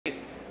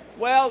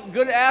Well,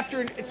 good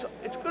afternoon. It's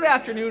good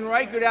afternoon,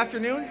 right? Good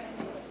afternoon?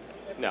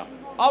 No.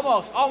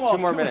 Almost. 2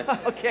 more minutes.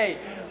 Okay.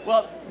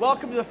 Well,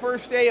 welcome to the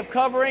first day of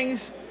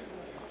coverings.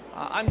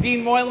 I'm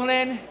Dean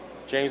Moylanen,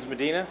 James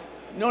Medina.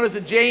 known as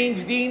the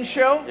James Dean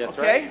Show. Yes,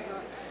 okay? right.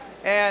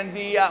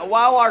 And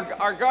while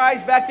our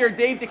guys back there,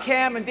 Dave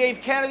DeCam and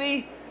Dave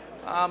Kennedy,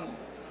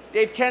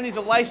 Dave Kennedy's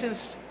a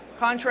licensed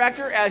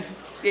contractor, as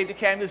Dave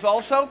DeCam is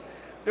also.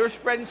 They're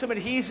spreading some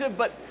adhesive,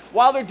 but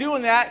while they're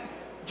doing that,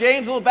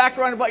 James, a little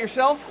background about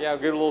yourself? Yeah, I'll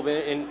give a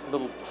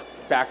little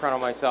background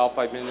on myself.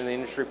 I've been in the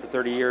industry for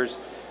 30 years.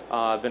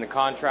 I've been a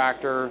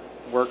contractor,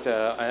 worked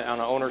on an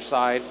owner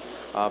side,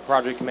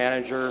 project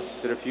manager,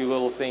 did a few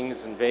little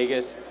things in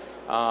Vegas,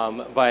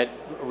 but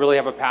really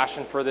have a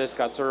passion for this.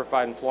 Got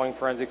certified in flooring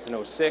forensics in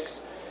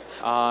 2006,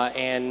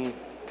 and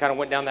kind of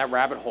went down that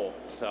rabbit hole.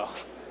 So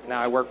now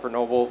I work for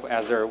Noble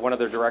as one of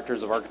their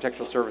directors of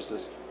architectural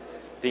services.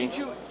 Dean? Did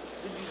you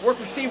work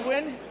with Steve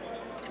Wynn?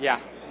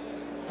 Yeah.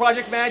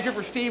 Project manager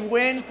for Steve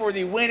Wynn for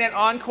the Wynn at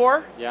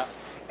Encore. Yeah.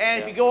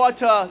 And if you go out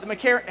to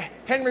the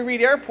Henry Reed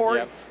Airport,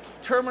 Yep.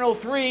 Terminal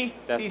 3,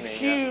 That's these me,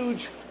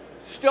 huge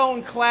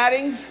stone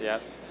claddings, Yeah.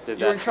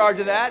 you're in charge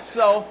of that.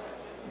 So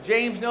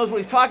James knows what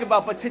he's talking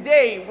about. But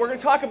today, we're going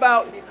to talk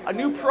about a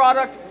new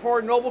product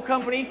for Noble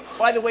Company.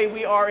 By the way,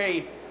 we are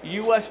a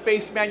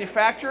U.S.-based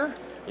manufacturer.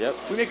 Yep.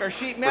 We make our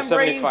sheet For membranes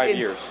 75 in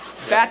years.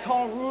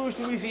 Baton Rouge,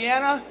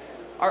 Louisiana.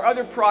 Our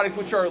other products,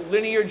 which are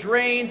linear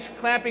drains,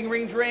 clamping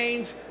ring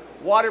drains,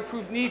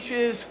 waterproof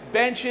niches,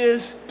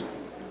 benches,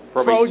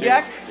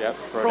 ProDeck, Yep.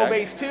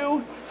 ProBase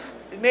 2,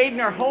 made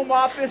in our home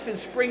office in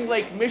Spring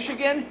Lake,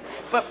 Michigan.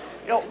 But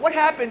what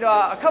happened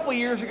a couple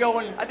years ago,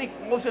 and I think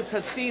most of us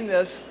have seen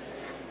this,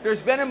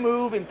 there's been a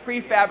move in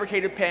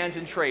prefabricated pans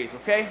and trays,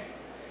 okay?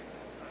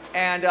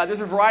 And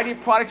there's a variety of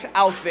products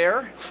out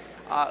there.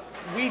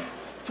 We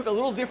took a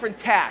little different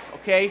tack,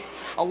 okay?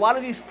 A lot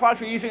of these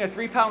products are using a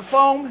 3-pound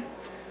foam.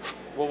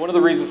 Well, one of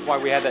the reasons why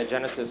we had that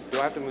genesis, do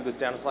I have to move this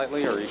down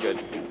slightly, or are you good?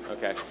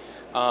 Okay.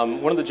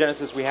 One of the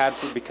genesis we had,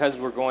 because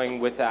we're going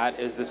with that,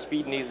 is the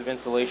speed and ease of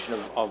installation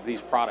of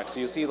these products.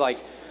 So you'll see, like,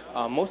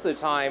 most of the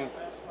time,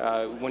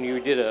 when you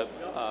did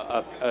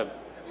a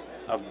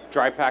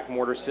dry pack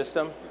mortar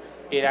system,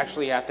 it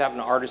actually have to have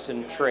an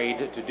artisan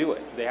trade to do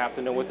it. They have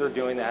to know what they're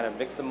doing. They have to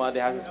mix the mud.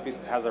 They have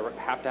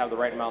to have the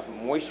right amount of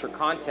moisture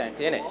content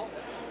in it.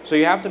 So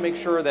you have to make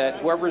sure that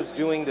whoever's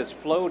doing this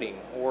floating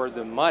or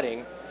the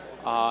mudding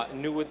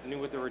knew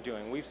what they were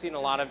doing. We've seen a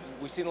lot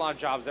of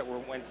jobs that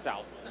went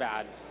south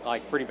bad,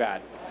 like pretty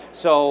bad.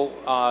 So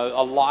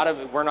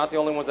we're not the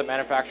only ones that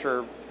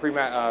manufacture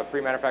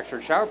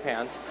pre-manufactured shower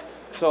pans.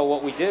 So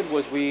what we did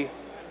was we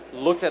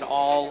looked at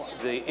all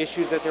the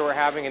issues that they were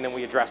having, and then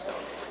we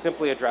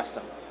simply addressed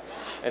them.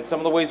 And some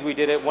of the ways we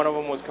did it, one of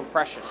them was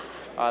compression.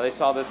 They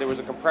saw that there was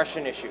a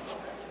compression issue.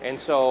 And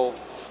so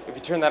if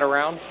you turn that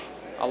around,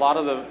 a lot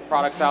of the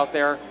products out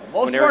there,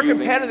 most of our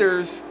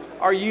competitors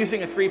are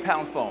using a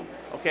 3-pound foam,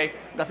 okay?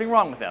 Nothing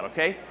wrong with that,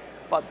 okay?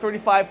 About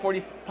 35,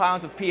 40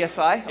 pounds of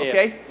PSI,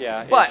 okay?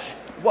 Yeah. But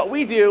what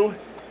we do,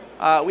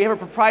 we have a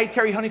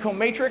proprietary honeycomb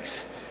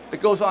matrix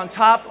that goes on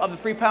top of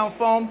the 3-pound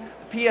foam.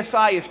 The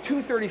PSI is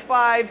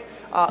 235.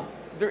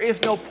 There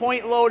is no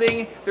point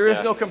loading. There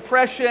is no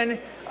compression.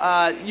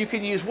 You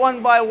can use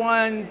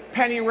 1x1,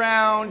 penny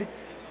round,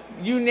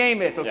 you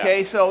name it, okay?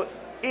 Yeah. So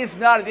it's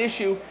not an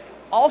issue.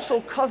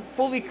 Also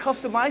fully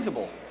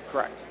customizable.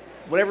 Correct.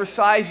 Whatever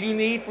size you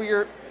need for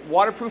your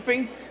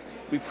waterproofing,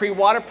 we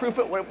pre-waterproof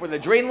it where the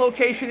drain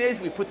location is.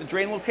 We put the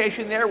drain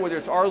location there, whether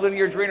it's our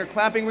linear drain or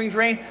clamping ring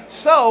drain.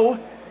 So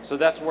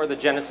that's where the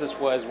genesis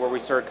was, where we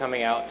started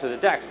coming out to the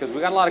decks, because we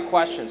got a lot of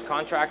questions.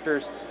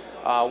 Contractors,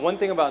 one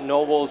thing about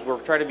Noble is we're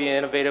trying to be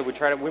innovative.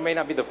 We may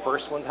not be the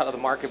first ones out of the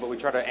market, but we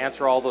try to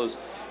answer all those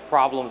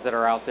problems that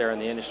are out there in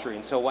the industry.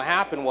 And so what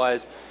happened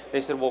was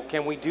they said, well,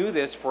 can we do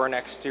this for an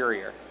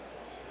exterior?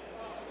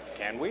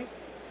 Can we?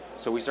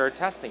 So we started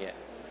testing it.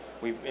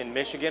 In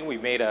Michigan, we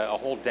made a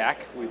whole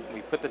deck. We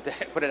put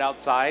it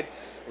outside,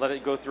 let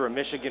it go through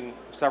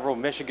several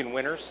Michigan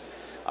winters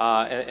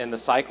in the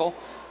cycle,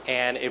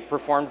 and it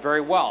performed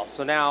very well.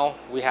 So now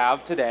we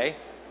have today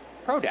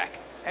ProDeck.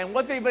 And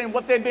what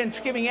they've been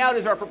skimming out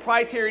is our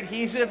proprietary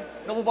adhesive,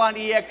 Noble Bond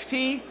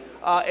EXT.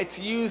 It's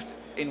used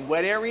in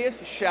wet areas,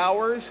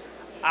 showers,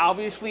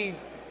 obviously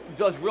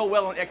does real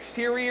well on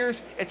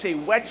exteriors. It's a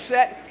wet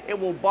set. It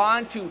will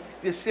bond to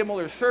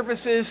dissimilar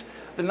surfaces.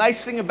 The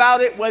nice thing about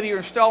it, whether you're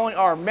installing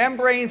our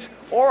membranes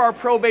or our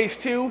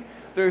ProBase 2,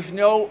 there's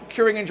no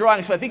curing and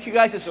drying. So I think you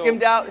guys have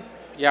skimmed out.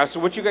 Yeah, so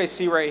what you guys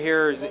see right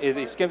here is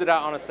they skimmed it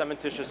out on a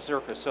cementitious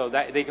surface, so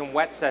that they can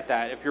wet set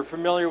that. If you're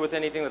familiar with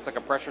anything that's like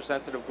a pressure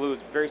sensitive glue,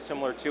 it's very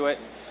similar to it.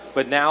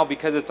 But now,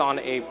 because it's on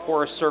a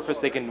porous surface,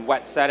 they can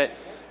wet set it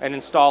and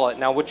install it.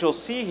 Now what you'll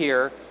see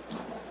here,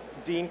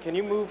 Dean, can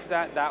you move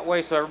that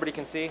way so everybody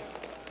can see?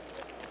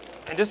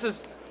 And this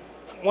is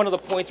one of the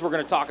points we're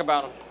going to talk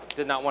about.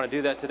 Did not want to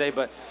do that today,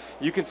 but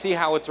you can see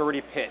how it's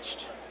already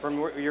pitched. From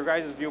your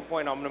guys'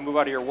 viewpoint, I'm going to move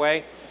out of your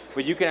way,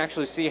 but you can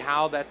actually see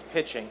how that's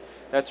pitching.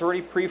 That's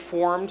already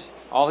preformed.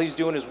 All he's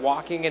doing is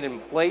walking it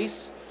in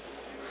place.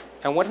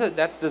 And what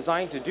that's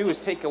designed to do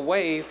is take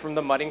away from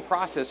the mudding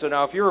process. So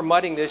now if you were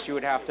mudding this, you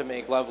would have to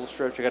make level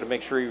strips. You got to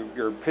make sure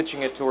you're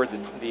pitching it toward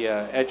the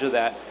edge of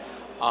that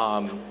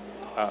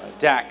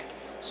deck.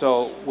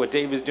 So what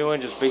Dave is doing,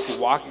 just basically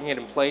walking it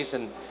in place,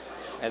 and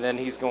then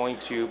he's going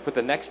to put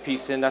the next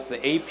piece in. That's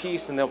the A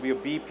piece, and there'll be a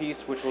B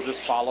piece, which will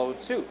just follow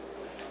suit.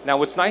 Now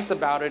what's nice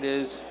about it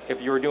is,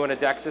 if you were doing a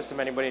deck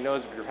system, anybody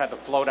knows if you had to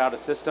float out a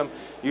system,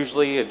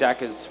 usually a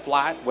deck is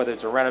flat, whether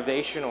it's a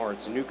renovation or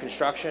it's a new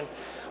construction.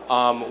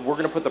 We're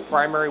going to put the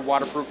primary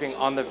waterproofing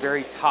on the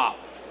very top.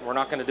 We're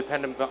not going to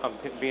depend on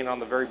being on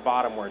the very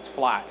bottom where it's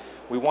flat.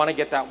 We want to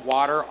get that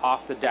water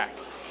off the deck.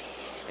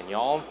 And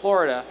y'all in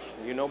Florida,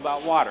 you know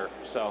about water,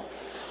 so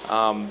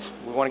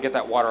we want to get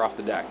that water off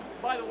the deck.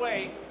 By the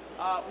way,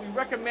 we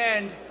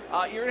recommend,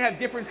 you're going to have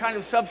different kinds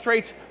of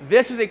substrates.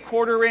 This is a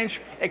 1/4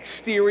 inch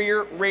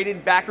exterior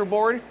rated backer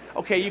board.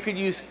 Okay, you could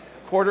use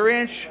 1/4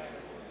 inch,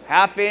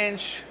 1/2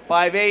 inch,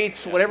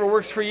 5/8, whatever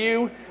works for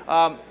you.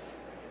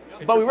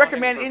 But we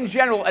recommend, in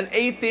general, an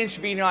 1/8 inch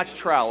V-notch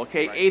trowel,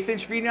 okay? Right. 1/8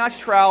 inch V-notch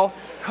trowel.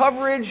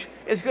 Coverage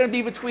is going to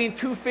be between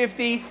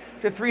 250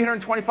 to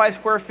 325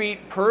 square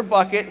feet per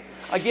bucket.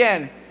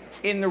 Again,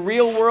 in the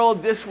real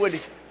world, this would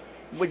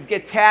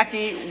get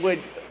tacky, would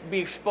be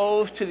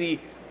exposed to the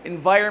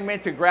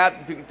environment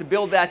to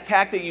build that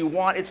tack that you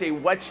want. It's a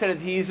wet set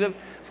adhesive.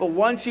 But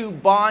once you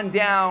bond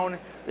down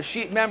the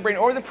sheet membrane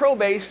or the pro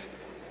base,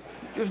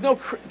 there's no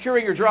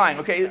curing or drying,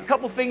 okay? A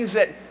couple things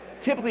that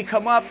typically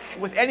come up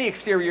with any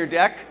exterior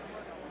deck.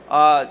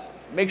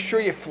 Make sure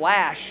you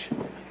flash.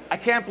 I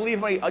can't believe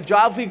how many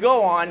jobs we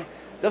go on,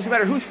 doesn't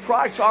matter whose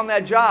product's on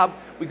that job,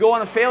 we go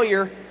on a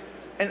failure,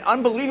 and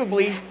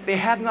unbelievably, they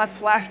have not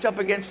flashed up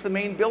against the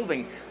main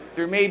building.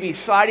 There may be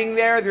siding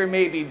there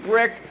may be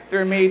brick,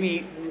 there may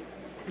be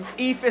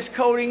EIFS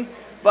coating,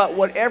 but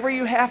whatever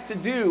you have to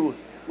do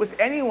with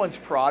anyone's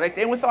product,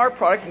 and with our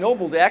product,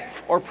 Noble Deck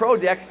or Pro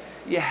Deck,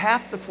 you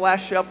have to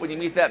flash up when you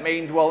meet that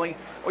main dwelling,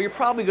 or you're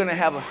probably going to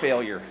have a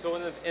failure.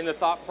 So in the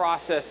thought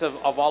process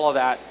of all of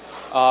that,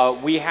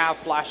 we have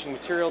flashing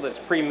material that's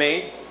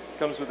pre-made,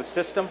 comes with a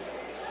system.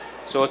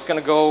 So it's going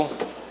to go,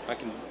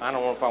 I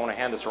don't know if I want to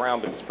hand this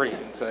around, but it's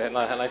a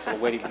nice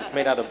little weighty, but it's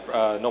made out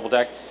of Noble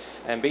Deck.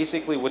 And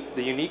basically, with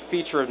the unique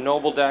feature of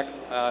Noble Deck,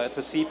 it's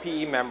a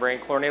CPE membrane,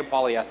 chlorinated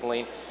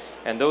polyethylene.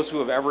 And those who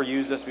have ever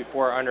used this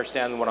before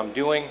understand what I'm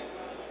doing.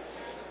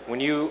 When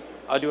you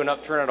do an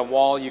upturn at a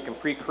wall, you can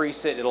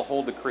pre-crease it, it'll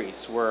hold the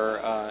crease, where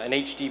an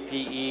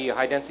HDPE,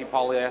 high-density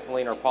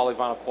polyethylene, or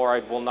polyvinyl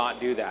chloride will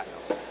not do that.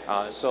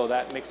 So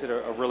that makes it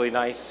a really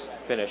nice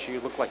finish.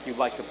 You look like you'd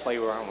like to play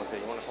around with it.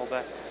 You want to hold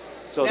that?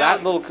 So now,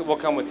 that little will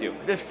come with you.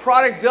 This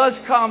product does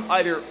come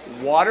either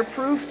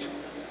waterproofed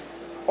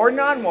or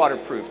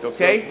non-waterproofed,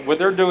 okay? So what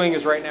they're doing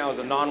is right now is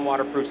a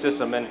non-waterproof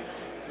system. And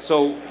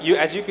so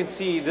as you can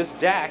see, this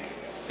deck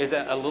is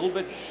a little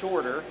bit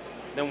shorter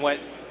than what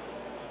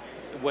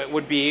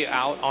would be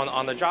out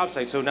on the job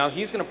site. So now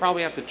he's going to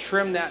probably have to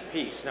trim that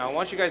piece. Now I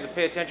want you guys to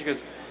pay attention,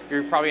 because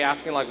you're probably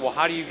asking, like, well,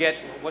 how do you get,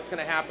 what's going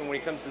to happen when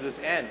he comes to this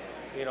end?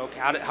 You know,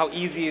 how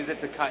easy is it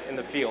to cut in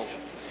the field?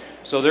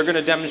 So they're going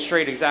to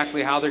demonstrate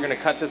exactly how they're going to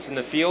cut this in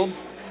the field.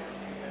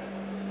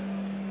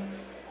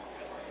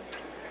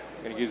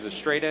 They're going to use a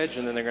straight edge,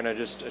 and then they're going to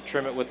just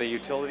trim it with a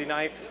utility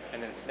knife,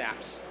 and then it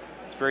snaps.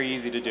 It's very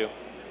easy to do.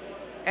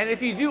 And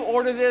if you do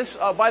order this,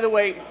 by the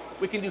way,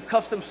 we can do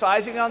custom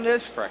sizing on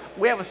this. Correct.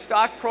 We have a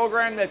stock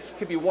program that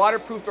could be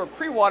waterproofed or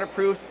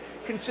pre-waterproofed.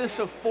 Consists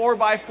of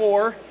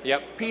 4x4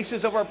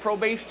 pieces of our Pro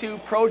Base 2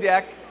 Pro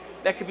Deck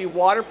that could be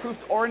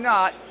waterproofed or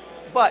not.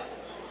 But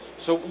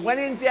so when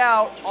in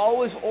doubt,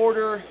 always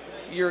order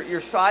your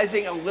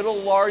sizing a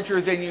little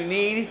larger than you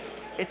need.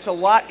 It's a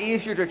lot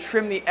easier to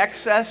trim the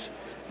excess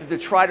than to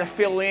try to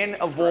fill in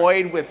a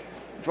void with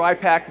dry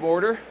pack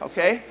mortar,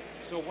 okay?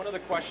 So one of the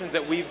questions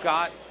that we've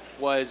got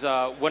was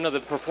one of the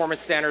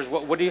performance standards.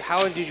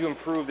 How did you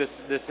improve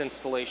this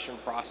installation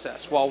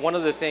process? Well, one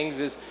of the things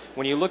is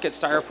when you look at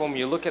styrofoam,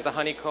 you look at the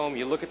honeycomb,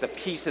 you look at the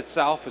piece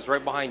itself. Is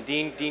right behind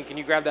Dean. Dean, can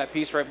you grab that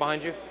piece right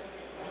behind you?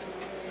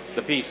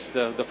 The piece,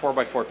 the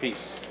 4x4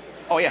 piece.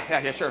 Oh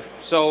yeah, sure.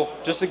 So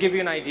just to give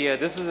you an idea,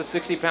 this is a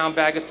 60-pound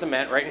bag of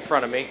cement right in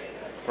front of me,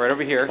 right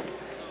over here.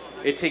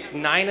 It takes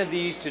 9 of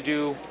these to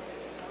do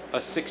a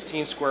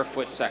 16 square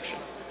foot section.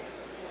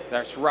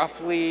 That's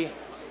roughly,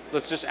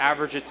 let's just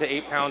average it to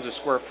 8 pounds a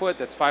square foot.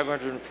 That's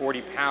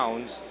 540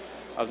 pounds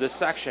of this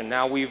section.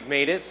 Now we've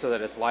made it so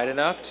that it's light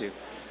enough to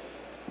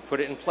put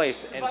it in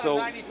place. And so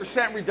a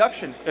 90%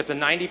 reduction. It's a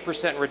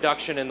 90%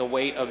 reduction in the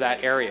weight of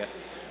that area,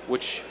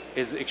 which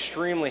is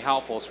extremely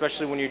helpful,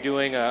 especially when you're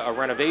doing a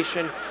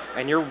renovation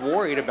and you're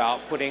worried about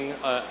putting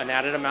an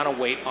added amount of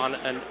weight on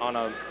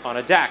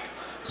a deck.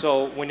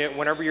 So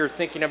whenever you're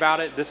thinking about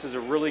it, this is a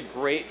really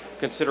great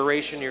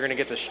consideration. You're going to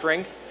get the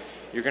strength.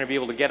 You're going to be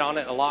able to get on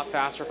it a lot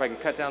faster. If I can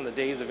cut down the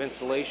days of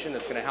installation,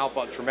 that's going to help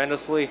out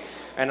tremendously.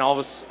 And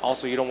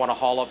also, you don't want to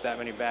haul up that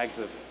many bags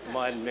of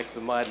mud and mix the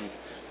mud and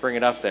bring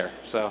it up there.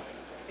 So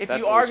if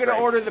you are going to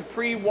order the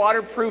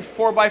pre-waterproof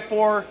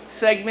 4x4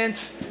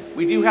 segments,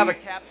 we do have a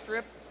cap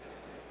strip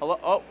Hello?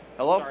 Oh,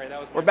 hello? Sorry, that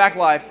was We're back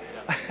live.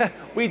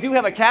 We do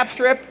have a cap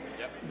strip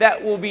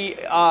that will be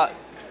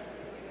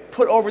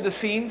put over the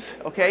seams,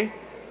 okay?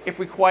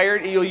 If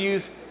required, you'll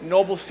use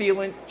Noble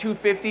Sealant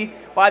 250.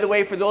 By the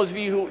way, for those of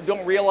you who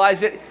don't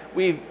realize it,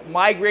 we've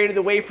migrated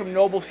away from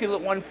Noble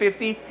Sealant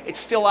 150. It's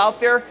still out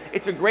there.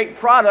 It's a great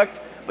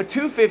product, but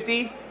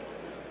 250,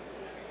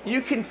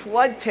 you can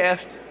flood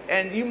test,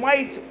 and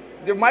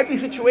there might be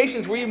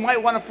situations where you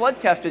might want to flood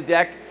test a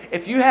deck.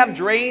 If you have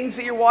drains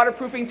that you're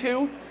waterproofing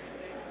to,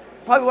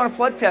 probably want to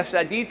flood test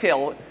that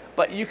detail,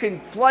 but you can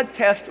flood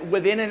test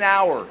within an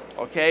hour,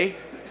 okay?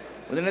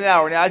 Within an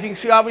hour. Now, as you can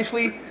see,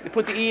 obviously, they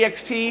put the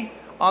EXT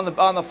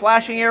on the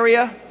flashing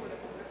area.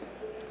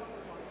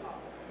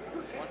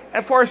 And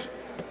of course,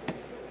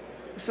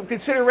 some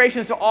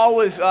considerations to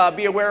always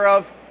be aware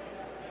of.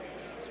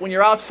 When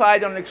you're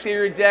outside on an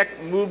exterior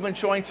deck, movement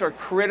joints are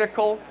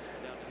critical.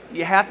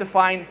 You have to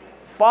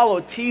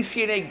follow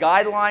TCNA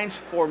guidelines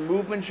for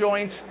movement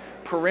joints,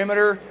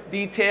 perimeter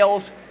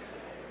details.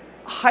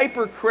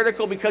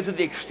 Hypercritical because of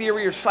the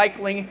exterior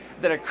cycling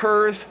that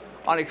occurs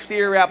on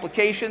exterior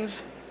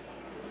applications.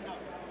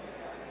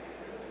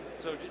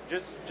 So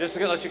just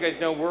to let you guys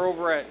know, we're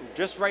over at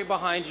just right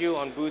behind you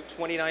on booth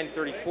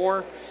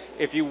 2934.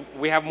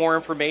 We have more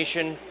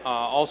information,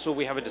 also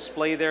we have a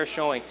display there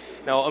showing.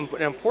 Now,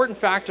 an important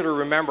factor to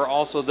remember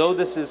also, though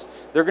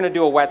they're going to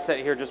do a wet set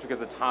here just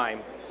because of time.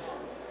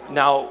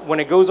 Now, when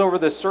it goes over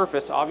the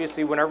surface,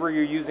 obviously, whenever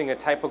you're using a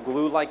type of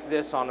glue like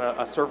this on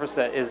a surface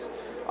that is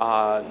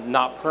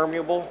not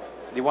permeable,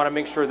 you want to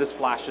make sure this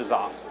flashes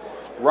off.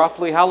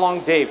 Roughly, how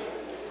long, Dave?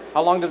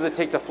 How long does it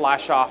take to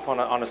flash off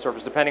on a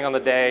surface, depending on the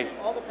day?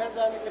 All depends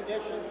on the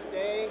conditions, the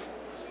day,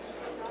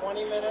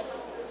 20 minutes,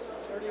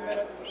 30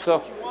 minutes. So,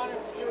 what you want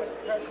it to do, it's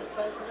pressure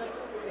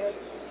sensitive.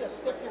 Just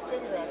stick your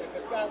finger on it. If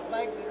it's got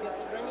legs that get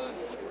stringy,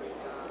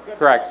 good.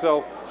 Correct.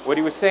 So what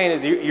he was saying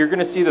is you're going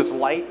to see this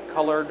light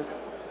colored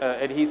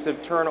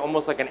adhesive turn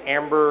almost like an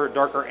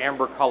darker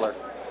amber color.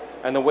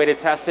 And the way to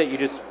test it, you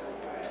just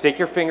stick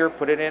your finger,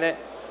 put it in it,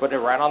 put it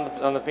right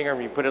on the finger,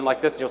 and you put it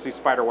like this, and you'll see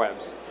spider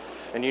webs.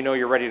 And you know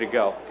you're ready to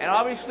go. And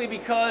obviously,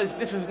 because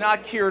this is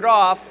not cured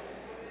off,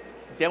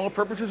 demo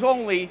purposes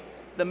only,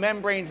 the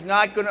membrane's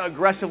not going to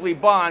aggressively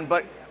bond.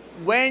 But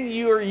when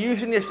you're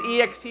using this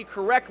EXT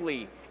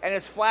correctly and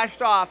it's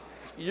flashed off,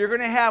 you're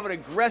going to have an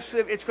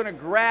aggressive, it's going to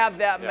grab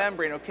that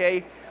membrane,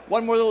 okay?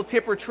 One more little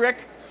tip or trick.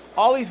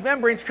 All these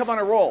membranes come on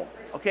a roll,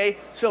 okay?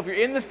 So if you're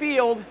in the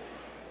field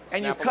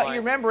and you cut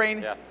your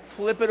membrane,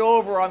 flip it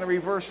over on the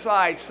reverse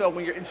side. So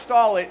when you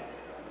install it,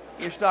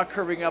 it's not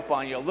curving up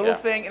on you. A little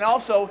thing, and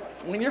also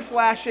when you're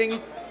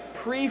flashing,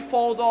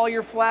 pre-fold all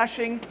your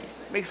flashing.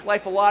 Makes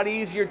life a lot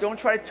easier. Don't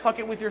try to tuck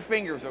it with your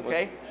fingers,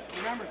 okay?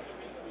 Remember,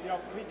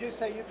 we do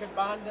say you can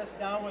bond this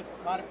down with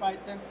modified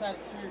thin set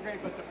exterior grade,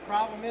 but the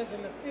problem is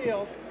in the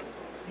field,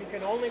 you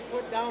can only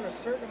put down a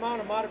certain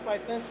amount of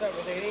modified thin set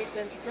with an 1/8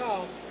 inch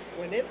trowel.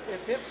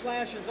 If it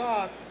flashes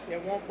off,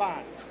 it won't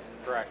bond.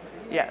 Correct.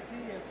 Yeah.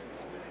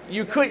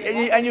 You could.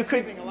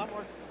 A lot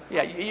more.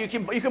 Yeah, you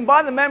can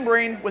bond the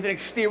membrane with an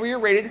exterior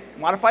rated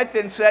modified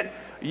thin set.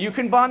 You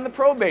can bond the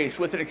pro base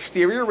with an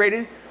exterior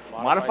rated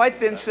modified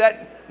thin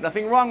set.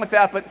 Nothing wrong with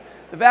that, but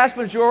the vast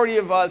majority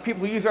of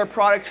people who use our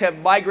products have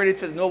migrated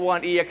to the Noble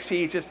Bond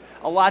EXT. It's just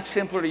a lot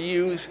simpler to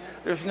use.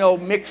 There's no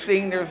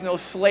mixing, there's no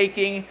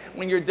slaking.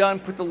 When you're done,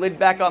 put the lid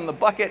back on the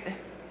bucket.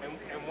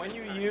 And when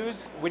you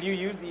use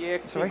the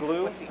EXT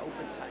glue,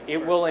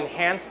 it will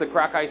enhance the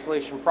crack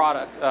isolation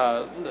product,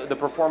 the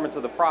performance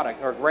of the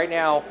product. Right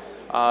now,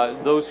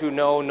 those who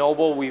know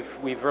Noble,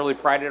 we've really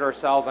prided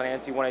ourselves on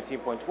ANSI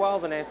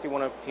 118.12 and ANSI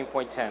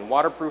 118.10,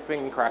 waterproofing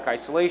and crack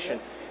isolation.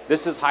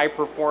 This is high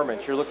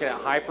performance. You're looking at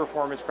high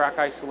performance crack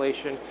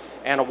isolation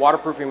and a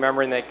waterproofing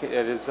membrane that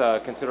is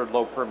considered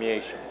low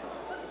permeation.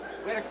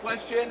 We had a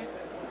question.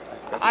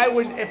 I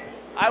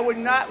would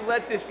not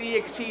let this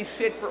EXT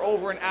sit for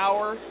over an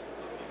hour.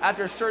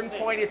 After a certain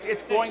point,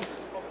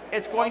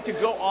 it's going to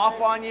go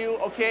off on you.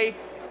 Okay,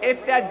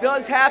 if that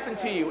does happen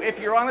to you, if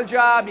you're on a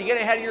job, you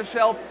get ahead of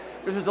yourself,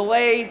 there's a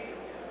delay,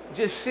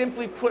 just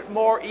simply put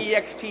more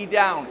EXT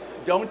down.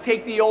 Don't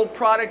take the old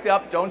product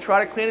up. Don't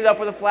try to clean it up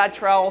with a flat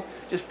trowel.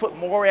 Just put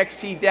more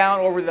XT down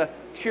over the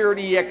cured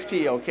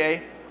EXT,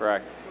 okay?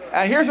 Correct.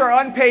 And here's our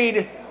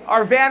unpaid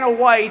Arvana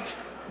White,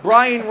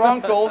 Brian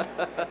Runkle.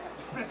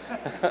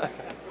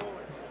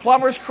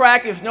 Plumber's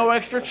crack is no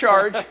extra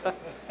charge.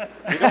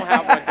 You don't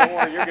have one, don't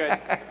worry, you're good.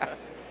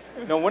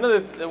 No, one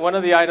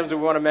of the items that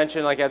we want to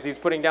mention, like as he's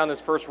putting down this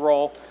first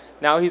roll,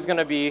 now he's going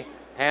to be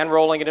hand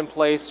rolling it in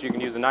place. You can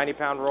use a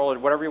 90-pound roller,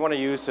 whatever you want to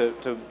use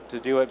to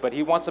do it, but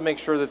he wants to make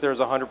sure that there's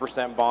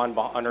 100% bond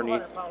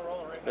underneath. 200-pound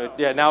roller right now.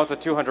 Yeah, now it's a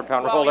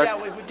 200-pound roller. Yeah,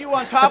 with you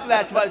on top of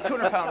that, it's about a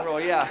 200-pound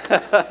roller, yeah.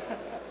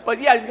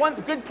 But yeah, one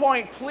good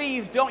point,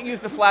 please don't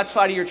use the flat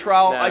side of your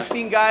trowel. No. I've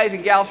seen guys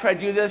and gals try to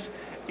do this.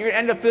 You're going to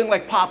end up feeling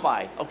like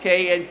Popeye,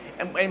 okay?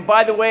 And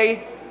by the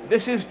way,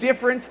 this is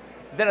different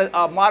than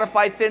a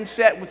modified thin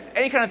set. With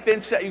any kind of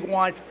thin set, you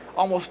want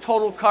almost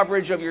total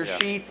coverage of your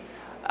sheet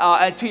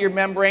and to your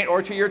membrane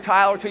or to your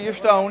tile or to your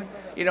stone,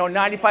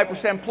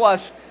 95%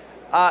 plus.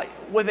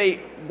 With a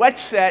wet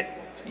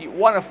set, you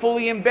want to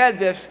fully embed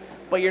this,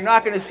 but you're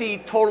not going to see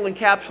total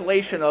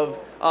encapsulation of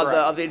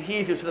the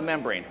adhesives to the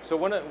membrane. So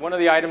one of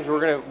the items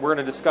we're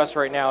gonna discuss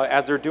right now,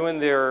 as they're doing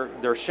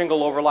their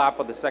shingle overlap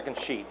of the second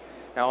sheet.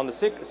 Now on the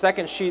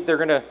second sheet, they're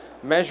gonna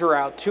measure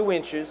out 2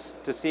 inches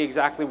to see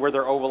exactly where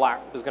their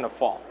overlap is gonna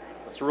fall.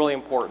 That's really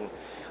important.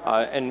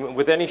 And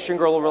with any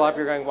shingle overlap,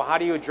 you're going, well, how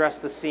do you address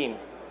the seam?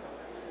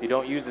 You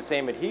don't use the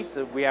same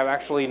adhesive. We have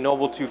actually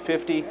Noble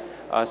 250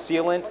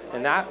 sealant,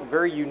 and that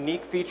very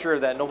unique feature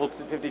of that Noble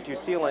 252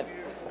 sealant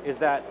is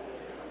that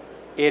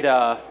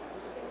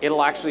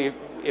it'll actually,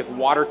 if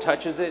water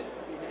touches it,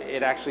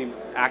 it actually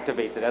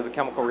activates it as a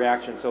chemical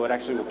reaction, so it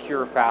actually will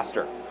cure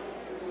faster.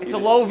 It's a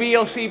low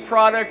VOC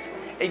product.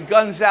 It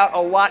guns out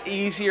a lot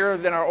easier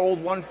than our old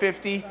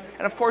 150.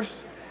 And of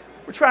course,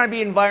 we're trying to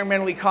be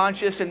environmentally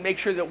conscious and make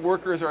sure that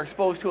workers are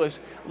exposed to as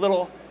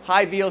little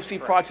high VOC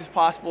products as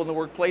possible in the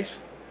workplace.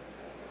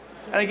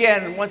 And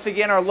again, once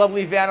again, our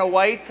lovely Vanna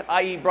White,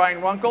 i.e.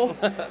 Brian Runkle,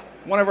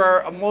 one of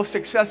our most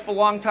successful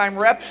longtime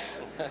reps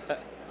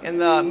in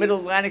the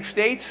Mid-Atlantic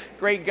states.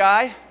 Great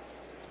guy.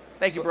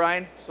 Thank you,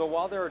 Brian. So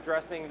while they're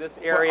addressing this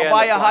area, I'll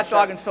buy you a hot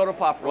dog and soda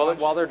pop for lunch.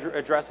 While they're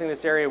addressing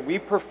this area, we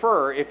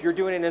prefer, if you're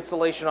doing an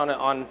installation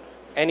on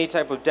any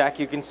type of deck,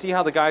 you can see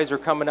how the guys are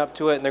coming up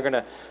to it and they're going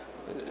to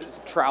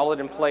trowel it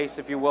in place,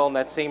 if you will, in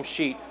that same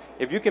sheet.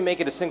 If you can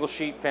make it a single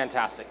sheet,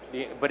 fantastic.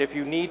 But if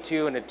you need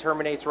to and it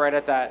terminates right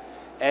at that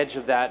edge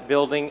of that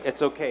building,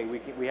 it's okay.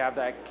 We have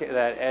that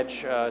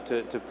edge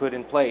to put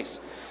in place.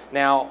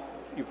 Now,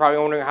 you're probably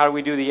wondering, how do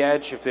we do the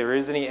edge, if there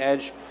is any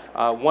edge?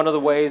 One of the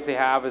ways they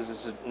have is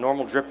this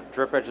normal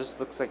drip edge. This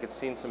looks like it's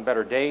seen some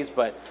better days,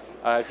 but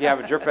if you have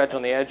a drip edge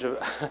on the edge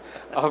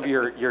of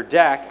your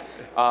deck,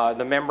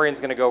 the membrane is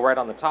going to go right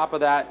on the top of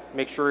that.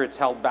 Make sure it's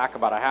held back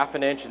about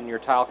 1/2 inch, and your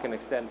tile can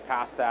extend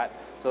past that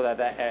so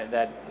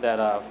that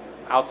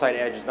outside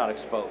edge is not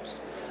exposed.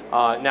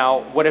 Now,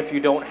 what if you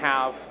don't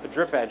have a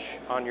drip edge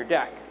on your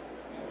deck?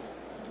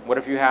 What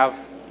if you have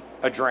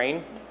a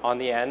drain on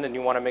the end and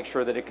you want to make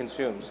sure that it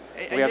consumes?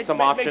 We have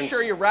some options. Make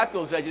sure you wrap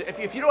those edges.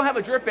 If you don't have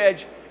a drip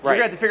edge, you're going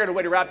to have to figure out a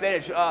way to wrap that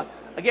edge.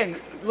 Again,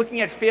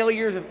 looking at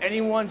failures of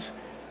anyone's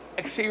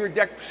exterior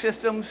deck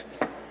systems,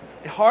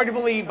 hard to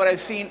believe, but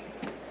I've seen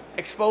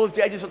exposed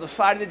edges on the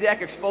side of the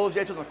deck, exposed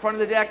edges on the front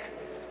of the deck.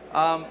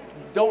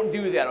 Don't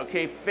do that,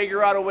 okay?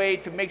 Figure out a way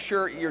to make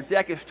sure your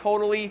deck is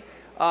totally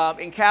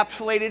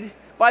encapsulated.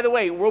 By the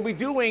way, we'll be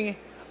doing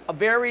a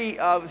very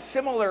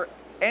similar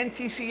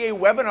NTCA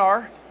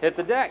webinar. Hit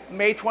the deck.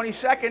 May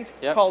 22nd,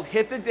 called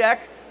Hit the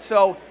Deck.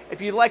 So if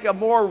you'd like a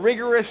more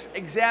rigorous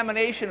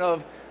examination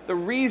of the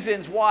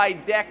reasons why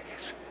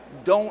decks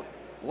don't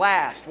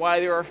last, why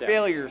there are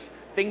failures,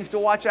 things to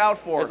watch out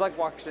for. It's like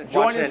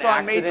join us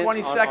on May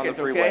 22nd,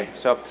 okay?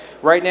 So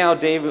right now,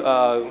 Dave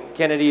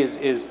Kennedy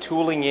is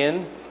tooling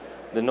in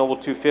the Noble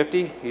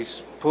 250.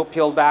 He's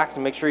peeled back to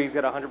make sure he's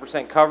got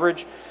 100%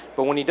 coverage.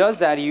 But when he does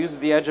that, he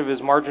uses the edge of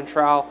his margin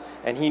trowel,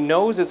 and he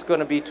knows it's going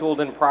to be tooled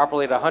in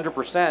properly at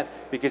 100%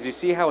 because you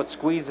see how it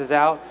squeezes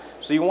out.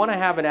 So you want to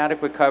have an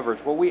adequate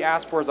coverage. What we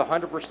ask for is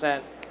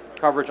 100%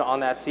 coverage on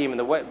that seam, and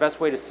the best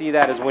way to see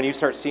that is when you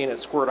start seeing it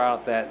squirt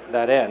out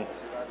that end.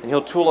 And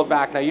he'll tool it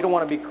back. Now, you don't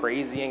want to be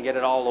crazy and get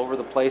it all over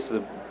the place.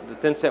 The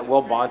thin set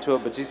will bond to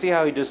it, but you see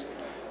how he just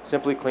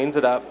simply cleans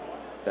it up.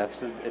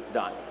 It's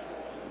done,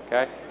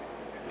 okay?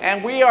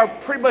 And we are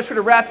pretty much going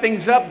to wrap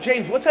things up.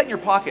 James, what's that in your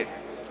pocket?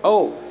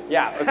 Oh,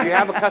 yeah, if you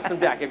have a custom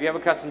deck,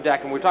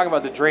 and we're talking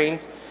about the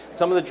drains,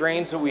 some of the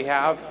drains that we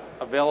have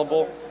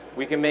available,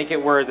 we can make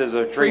it where there's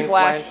a drain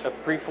flash, a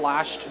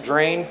pre-flashed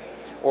drain,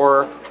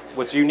 or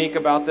what's unique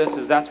about this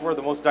is that's where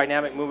the most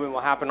dynamic movement will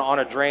happen on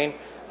a drain,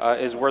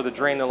 is where the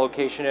drain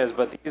location is.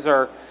 But these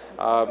are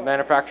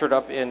manufactured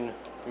up in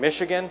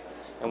Michigan,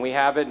 and we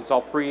have it, it's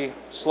all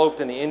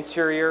pre-sloped in the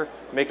interior,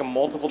 make them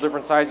multiple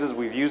different sizes.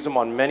 We've used them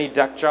on many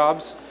deck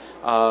jobs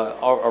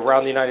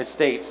around the United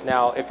States.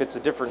 Now, if it's a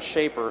different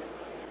shaper,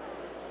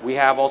 we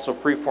have also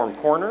preformed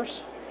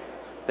corners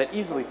that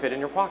easily fit in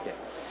your pocket.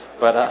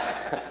 But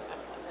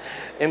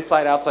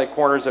inside, outside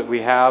corners that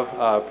we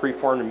have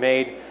preformed and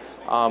made.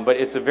 But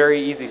it's a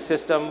very easy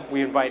system.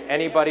 We invite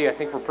anybody. I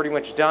think we're pretty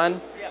much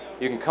done. Yes.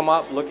 You can come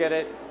up, look at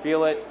it,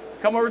 feel it.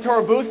 Come over to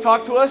our booth,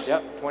 talk to us.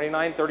 Yep,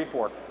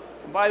 2934.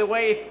 And by the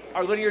way,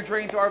 our linear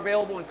drains are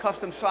available in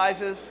custom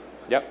sizes.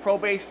 Yep.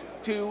 ProBase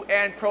 2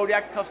 and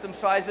ProDeck custom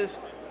sizes.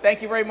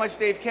 Thank you very much,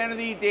 Dave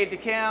Kennedy, Dave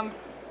DeCam.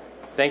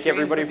 Thank you,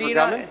 everybody, for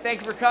coming.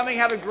 Thank you for coming.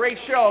 Have a great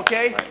show,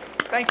 okay? Right.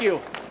 Thank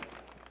you.